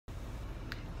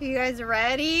You guys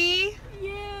ready?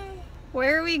 Yeah.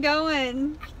 Where are we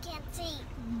going? I can't see.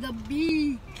 The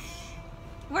beach.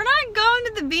 We're not going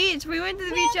to the beach. We went to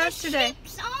the beach yesterday. The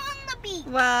ship's on the beach.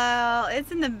 Well,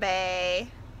 it's in the bay.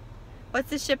 What's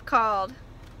the ship called?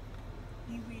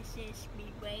 USS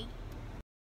Midway.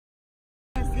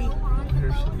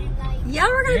 Yeah,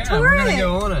 we're gonna tour we're gonna it.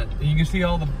 go on it. You can see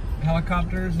all the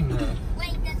helicopters and the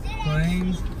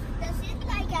planes. Does it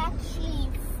like actually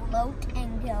float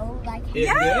and go like? It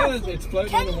does. It's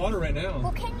floating in the water right now.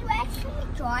 Well, can you actually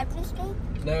drive this thing?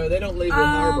 No, they don't leave the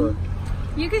harbor.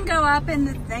 You can go up in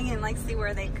the thing and like see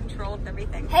where they controlled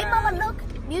everything. Hey, Mama,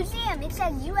 look, museum. It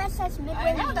says USS Midway.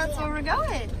 I know, that's where we're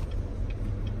going.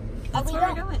 That's where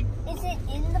we're going. Is it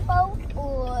in the boat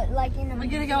or like in the? We're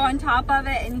gonna go on top of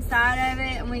it, inside of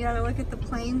it, and we gotta look at the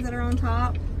planes that are on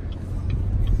top.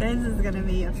 This is gonna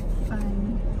be a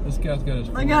fun. This guy's got his.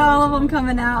 Look at all of them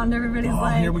coming out, and everybody's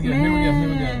like, here we go, here we go, here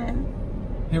we go.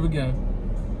 Here we go.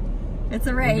 It's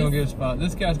a race. He's gonna get a spot.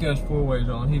 This guy's got his 4-ways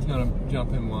on. He's gonna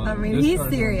jump in one. I mean, he's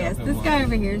serious. This guy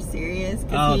over here is serious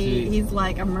because he's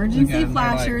like emergency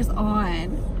flashers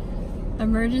on.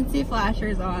 Emergency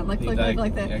flashers on. Look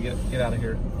like that. Yeah, get out of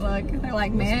here. Look, they're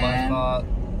like, This is my man. spot.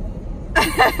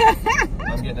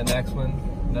 I'm getting the next one.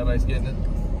 Nobody's getting it.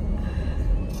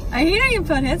 And he didn't even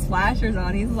put his flashers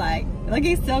on. He's like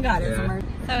he still got his emergency.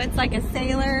 So it's like a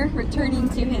sailor returning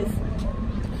to his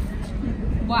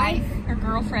wife or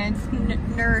girlfriend,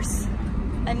 nurse,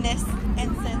 in this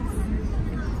instance.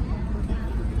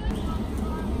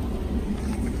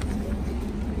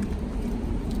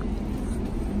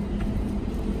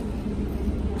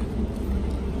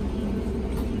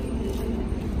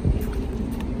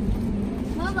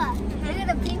 Mama, look at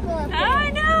the people up there. I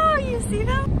know, you see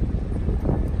them?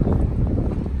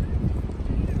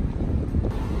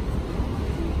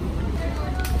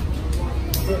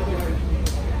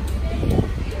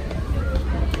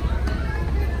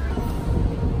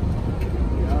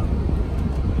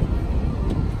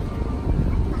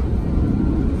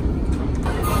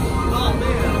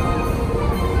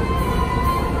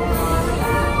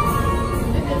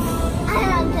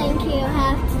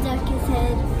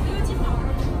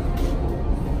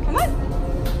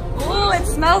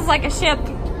 Smells like a ship.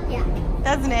 Yeah.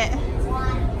 Doesn't it?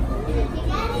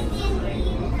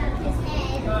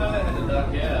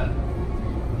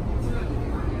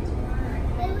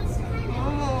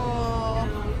 Oh.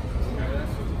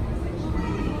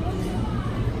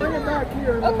 Bring it back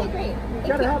here. Okay, great. You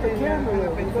gotta have a camera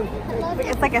with it.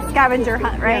 It's like a scavenger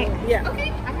hunt, right? Yeah.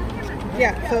 Okay.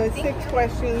 Yeah, so it's 6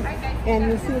 questions,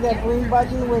 and you see that green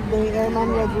button with the Airman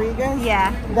Rodriguez?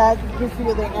 Yeah. That gives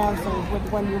you the answers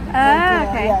with when you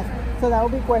okay. Yes. So that will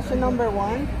be question number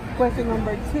 1. Question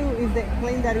number 2 is the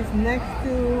plane that is next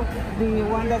to the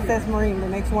one that says Marine, the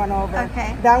next one over.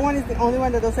 Okay. That one is the only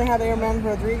one that doesn't have Airman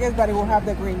Rodriguez, but it will have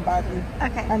the green button.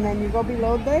 Okay. And then you go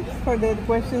below decks for the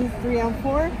questions 3 and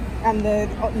 4, and the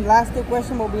last 2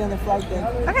 questions will be on the flight deck.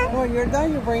 Okay. When you're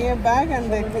done, you bring it back, and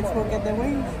the kids will get the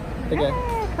wings. Okay.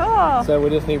 Cool. So we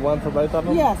just need one for both of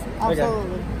them? Yes,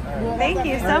 absolutely. Okay. Thank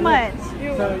you so much.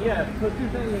 So yeah, put 2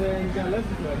 things in there and you gotta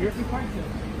listen to it. Here's some questions.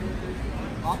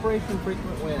 Operation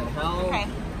Frequent Wind. How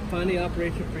funny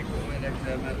Operation Frequent Wind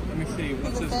exhibit? Let me see.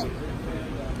 What's this one?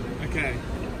 Okay.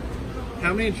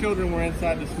 How many children were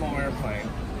inside the small airplane?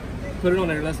 Put it on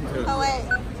there, listen to it. Oh wait.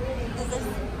 Is this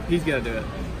He's gotta do it.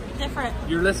 different?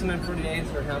 You're listening for the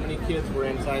answer. How many kids were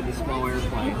inside the small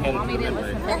airplane headed to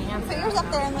Midway? Put yours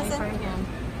up there and listen.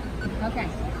 Okay.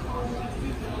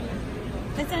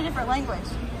 It's in a different language.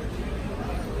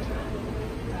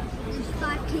 There's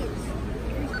 5 kids.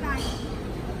 There's 5.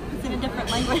 It's in a different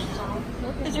language.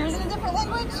 Is yours in a different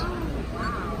language?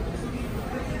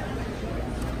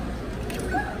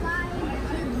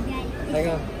 Hang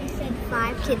on. You said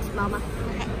 5 kids, Mama.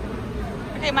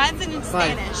 Okay, mine's in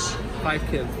Spanish. 5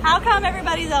 kids. How come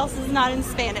everybody else is not in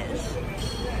Spanish?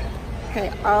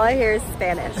 Okay, all I hear is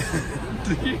Spanish.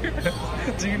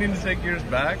 Do you need to take yours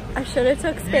back? I should have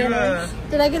took Spanish.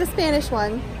 Did I get a Spanish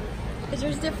one? Is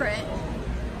yours different?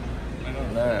 I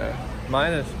don't know.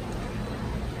 Mine is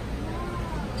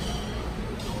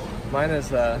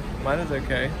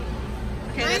okay.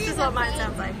 Okay, this is what mine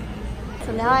sounds like.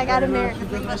 So now I got American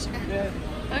English.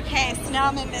 Okay, so now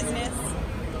I'm in business.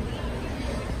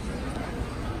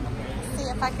 See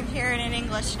if I can hear it in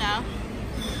English now.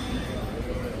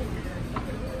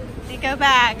 You go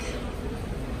back.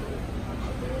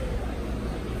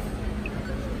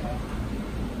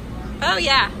 Oh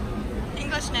yeah,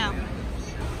 English now.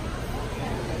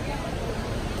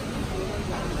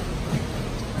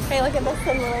 Okay, look at this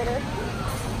simulator.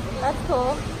 That's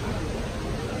cool.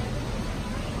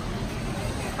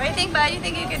 What do you think, bud? You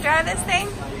think you could drive this thing?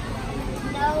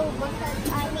 No,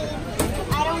 because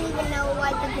I don't even know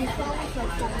what the controls are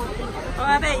for. Well,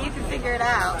 I bet you can figure it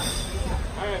out.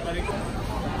 Alright, buddy.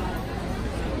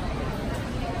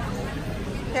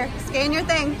 Here, scan your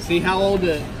thing. See how old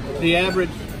the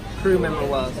average crew member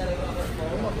was.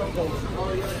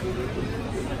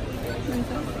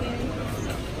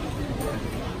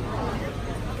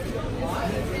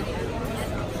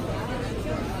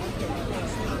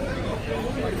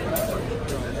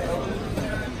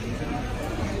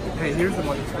 Hey, here's the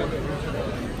one that's good.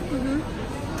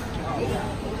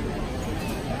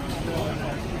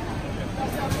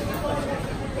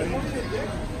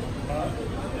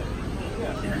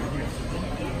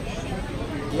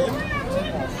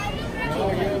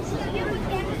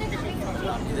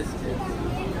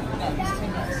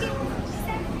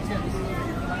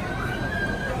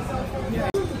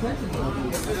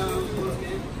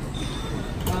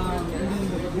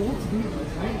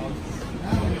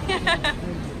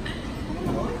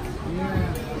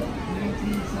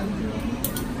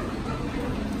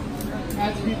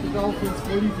 Had to beat the Dolphins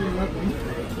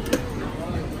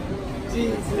 43-0.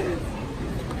 Jesus.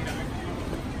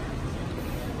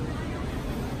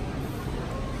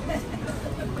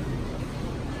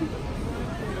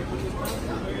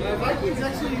 The Vikings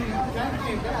actually kind of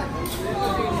came back.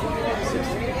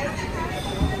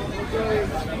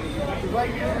 The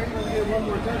Vikings are going to get one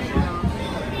more touchdown.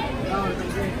 That would be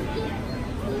great.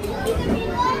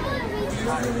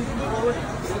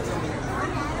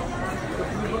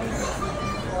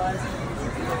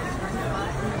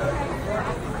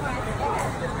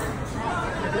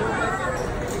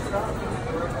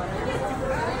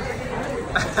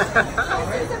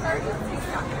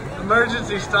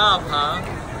 Emergency stop, huh?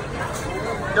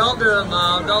 Don't do it,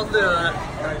 Mom. Don't do it.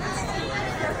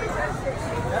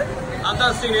 I've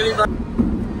not seen anybody.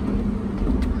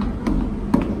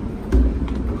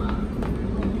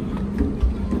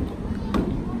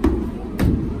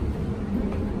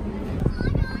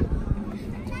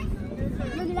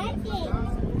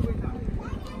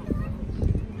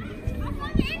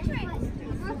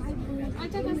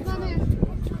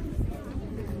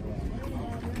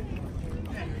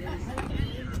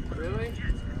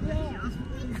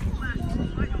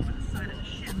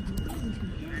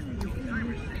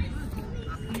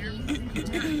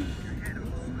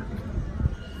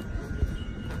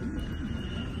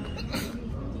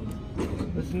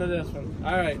 Listen to this one.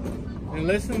 All right, and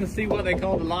listen to see what they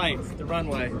call the lights, the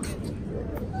runway.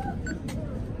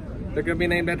 They're gonna be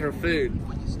named after a food.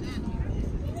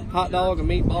 Hot dog, a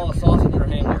meatball, a sausage, or a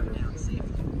hamburger.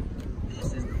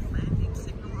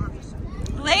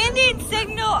 Landing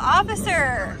signal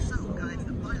officer.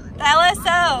 The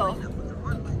LSO.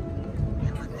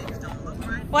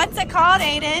 What's it called,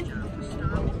 Aiden?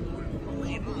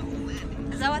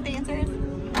 Is that what the answer is?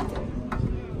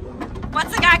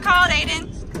 What's the guy called, Aiden?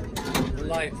 The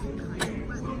lights.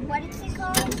 What is it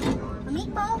called? A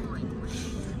meatball?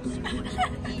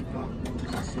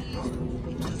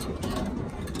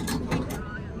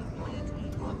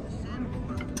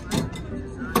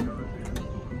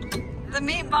 The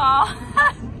meatball.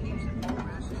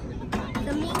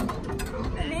 The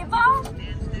meatball?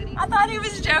 I thought he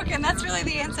was joking. That's really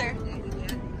the answer.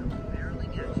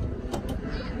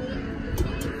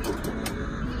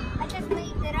 I just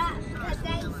made it up because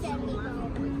they said meatball.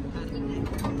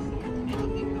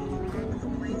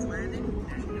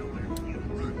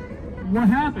 What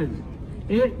happens?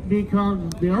 It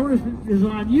becomes, the onus is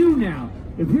on you now.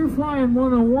 If you're flying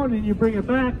 101 and you bring it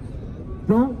back,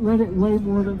 don't let it weigh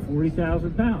more than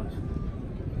 40,000 pounds.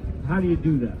 How do you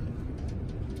do that?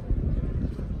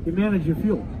 You manage your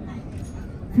fuel.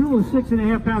 Fuel is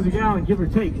 6.5 pounds a gallon, give or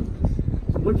take.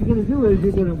 So what you're going to do is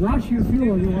you're going to wash your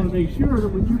fuel, and you want to make sure that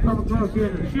when you come across the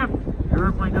end of the ship, your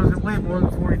airplane doesn't weigh more than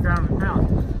 40,000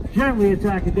 pounds. Generally, it's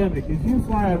academic. If you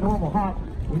fly a normal hop,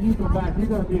 when you come back, you're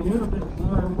going to be a little bit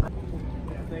more.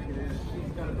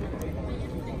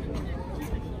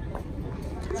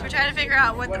 So we're trying to figure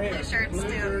out what the blue shirts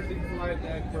do. Flight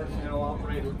deck personnel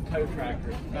operate with tow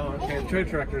tractors. Oh, okay, tow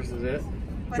tractors is it.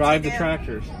 What's Drive it the do?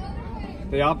 tractors.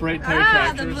 They operate tow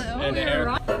tractors the and the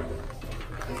air.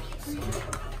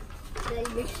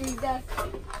 Make sure you got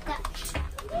touch.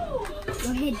 Go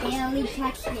ahead, barely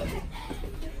touch it.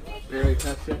 Barely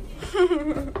touch it.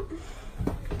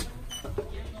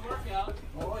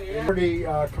 Already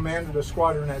commanded a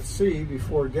squadron at sea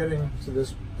before getting to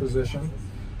this position.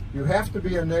 You have to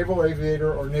be a naval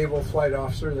aviator or naval flight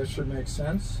officer. That should make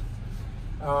sense.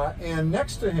 And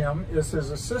next to him is his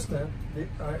assistant, the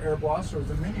air boss or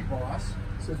the mini boss,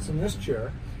 sits in this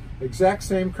chair. Exact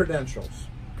same credentials.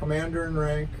 Commander in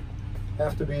rank,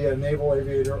 have to be a naval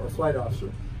aviator or flight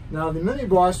officer. Now the mini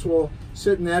boss will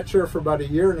sit in that chair for about a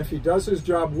year, and if he does his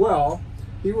job well,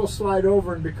 he will slide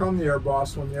over and become the air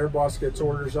boss when the air boss gets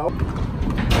orders out.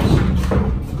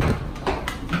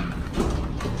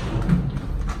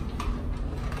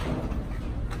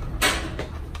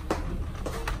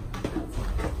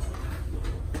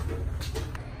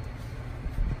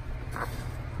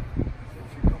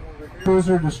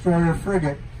 Cruiser, destroyer,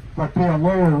 frigate, but be a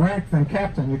lower rank than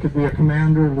captain. You could be a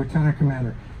commander, lieutenant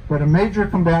commander. But a major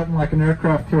combatant like an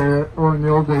aircraft carrier, or in the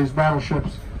old days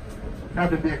battleships,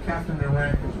 had to be a captain in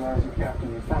rank as well as a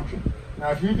captain in function. Now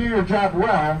if you do your job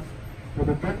well, with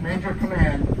a major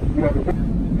command, you have a...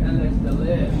 And there's the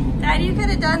lid. Dad, you could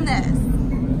have done this.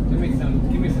 Give me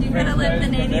some You could have lived the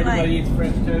Navy life. Everybody eats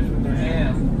French toast with their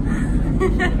ham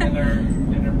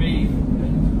and their beef.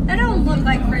 That don't look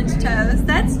like French toast.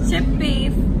 That's chipped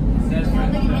beef. That's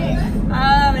French toast.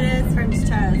 Oh, it is French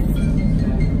toast.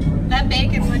 That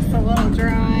bacon looks a little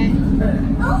dry.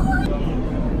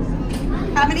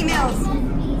 How many meals?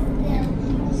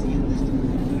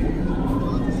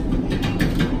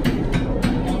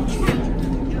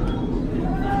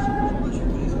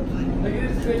 Look at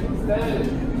this big stove.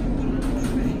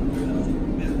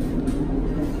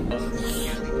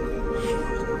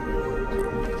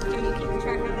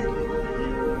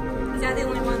 Is that the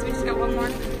only ones? We just got one more?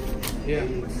 Yeah.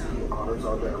 Honors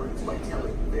our veterans by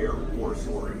telling their war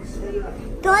stories.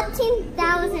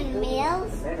 13,000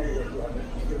 meals?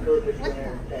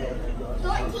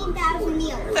 13,000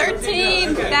 meals.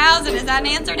 13,000. Is that an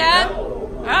answer, Dad?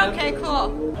 Okay,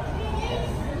 cool.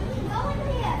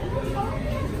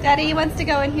 Daddy wants to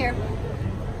go in here.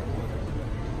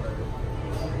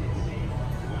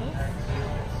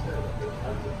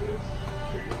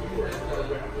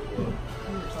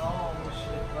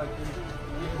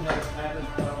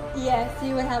 Yes,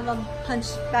 you would have them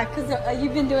punched back because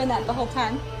you've been doing that the whole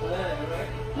time.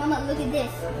 Mama, look at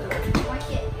this. Watch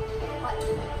it. Watch.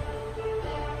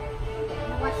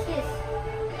 Watch this.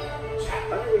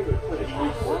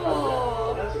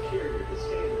 Oh,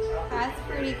 that's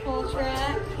pretty cool,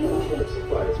 Trek.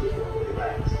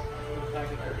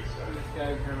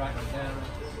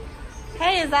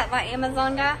 Hey, is that my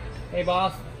Amazon guy? Hey,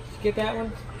 boss, did you get that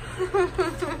one?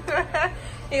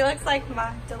 He looks like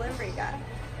my delivery guy.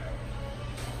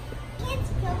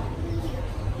 It's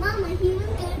Mama, he was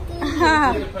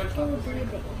going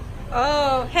to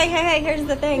Oh, hey, here's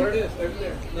the thing. There it is, there's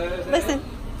there. No, there's there. Listen,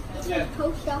 Yeah.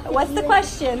 Post office. what's the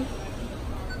question?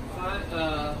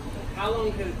 How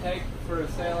long could it take for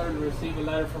a sailor to receive a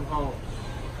letter from home?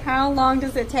 How long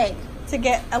does it take to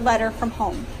get a letter from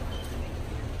home?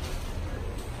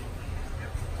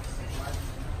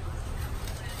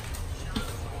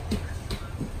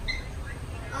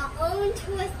 Own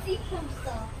to a secret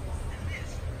stuff.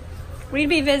 We'd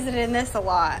be visiting this a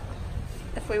lot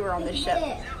if we were on the ship.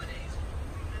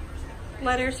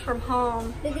 Letters from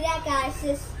home. Look at that guy,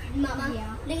 sis. Mama.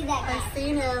 Yeah. Look at that guy. I've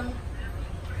seen him.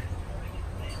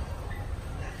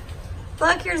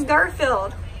 Look, here's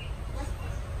Garfield.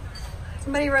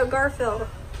 Somebody wrote Garfield.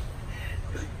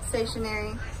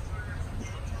 Stationery.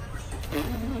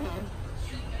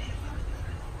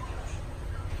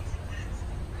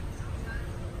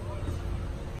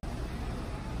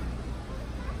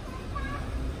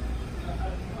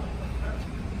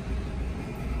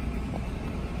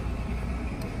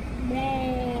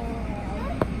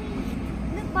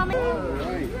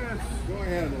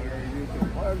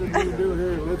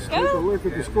 Let's take a look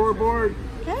at the scoreboard.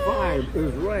 Good. 5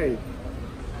 is right.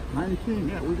 19,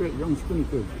 yeah, we got young skinny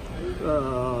kids.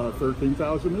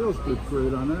 13,000 meals, did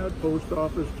great on that. Post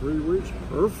office, 3 weeks,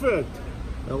 perfect.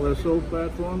 LSO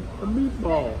platform, a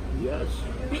meatball, yes.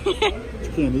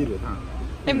 You can't eat it, huh?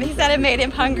 He said it made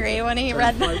him hungry when he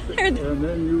read that. And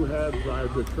then you had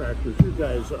drive the tractors. You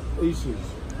guys are aces.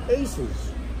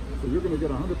 Aces. So you're going to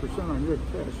get 100% on your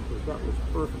test because that was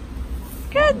perfect.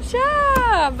 Good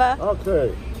job.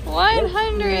 Okay.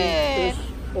 100.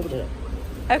 Over there.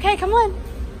 Okay, come on.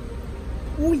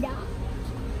 Oh, yeah.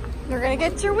 You're gonna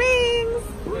get your wings.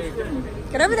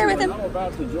 Get over there with him. I'm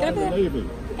about to Get join over the there. Navy.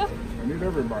 Go. I need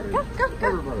everybody. Go.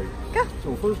 Everybody. Go.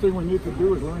 So first thing we need to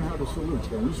do is learn how to salute.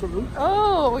 Can we salute?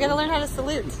 Oh, we gotta learn how to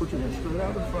salute. Put your hand straight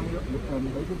out in front of you and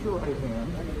make it your right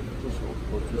hand.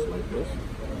 Just like this.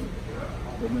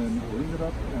 And then bring it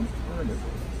up and turn it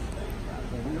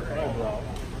over your eyebrow.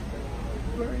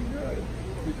 Very good.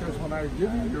 Because when I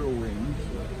give you your wings,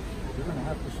 you're going to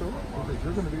have to salute because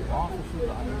you're going to be officers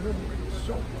on the Midway.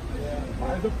 So,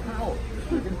 by the power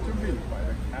given to me by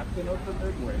the captain of the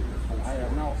Midway, I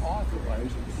am now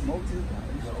authorized to promote you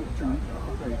guys to 2.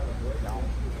 Okay, now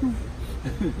 2.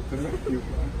 to make you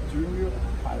junior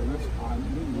pilots on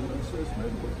the USS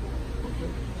Midway.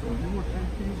 Okay? So you will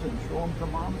take these and show them to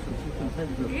Mom so she can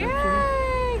take the picture.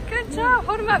 Yay! Good job.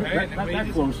 Hold him up. Not that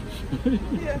close.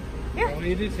 Yeah. Here.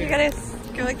 You gotta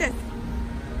go like this.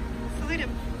 Salute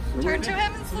him. Turn to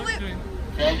him and salute.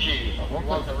 Thank you. I'm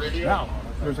on the radio. Now,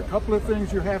 there's a couple of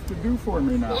things you have to do for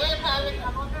me now.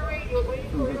 I'm on the radio.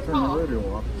 Turn the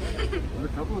radio off. There's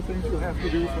a couple of things you have to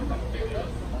do for me.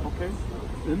 Okay?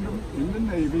 In the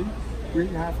Navy, we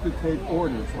have to take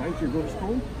orders, right? You go to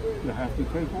school, you have to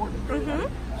take orders.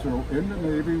 So in the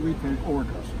Navy, we take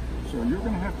orders. So you're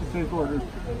going to have to take orders.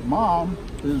 Mom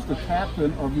is the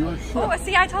captain of your ship. Oh,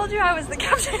 see, I told you I was the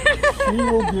captain. She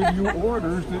will give you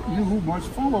orders that you must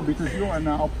follow because you are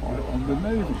now part of the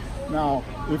Navy. Now,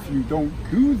 if you don't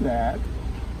do that,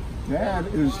 Dad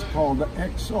is called the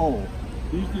XO.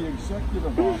 He's the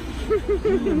executive officer.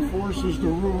 He enforces the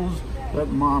rules that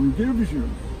Mom gives you.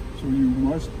 So you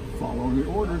must follow the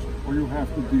orders or you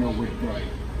have to deal with Dad.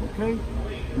 Okay?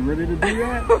 You ready to do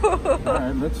that? All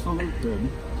right, let's salute then.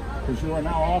 Because you are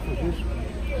now officers.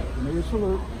 May you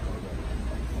salute.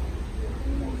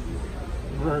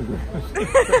 Very good.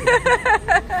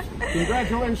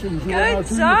 Congratulations. You are now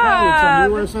junior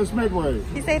pilots on USS Midway.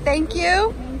 You say thank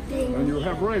you? And you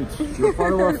have rights. You're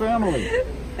part of our family.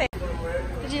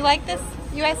 Did you like this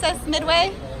USS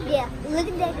Midway? Yeah, look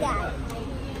at that guy.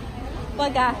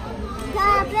 What guy?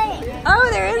 Guy up there. Oh,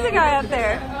 there is a guy up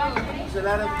there.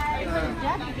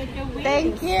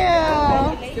 Thank you.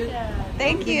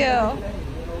 Thank you.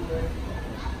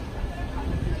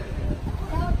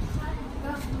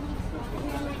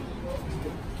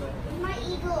 My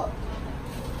eagle.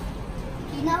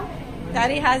 You know?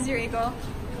 Daddy has your eagle.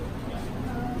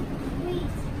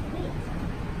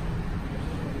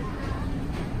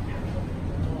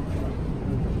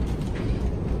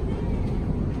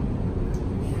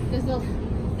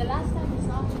 The last time we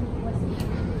saw him was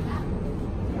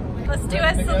Let's do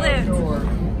a salute.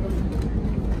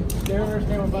 Steer's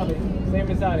name above it. Same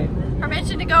beside it.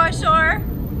 Permission to go ashore.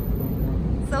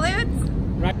 Salutes.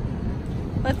 Right.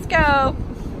 Let's go.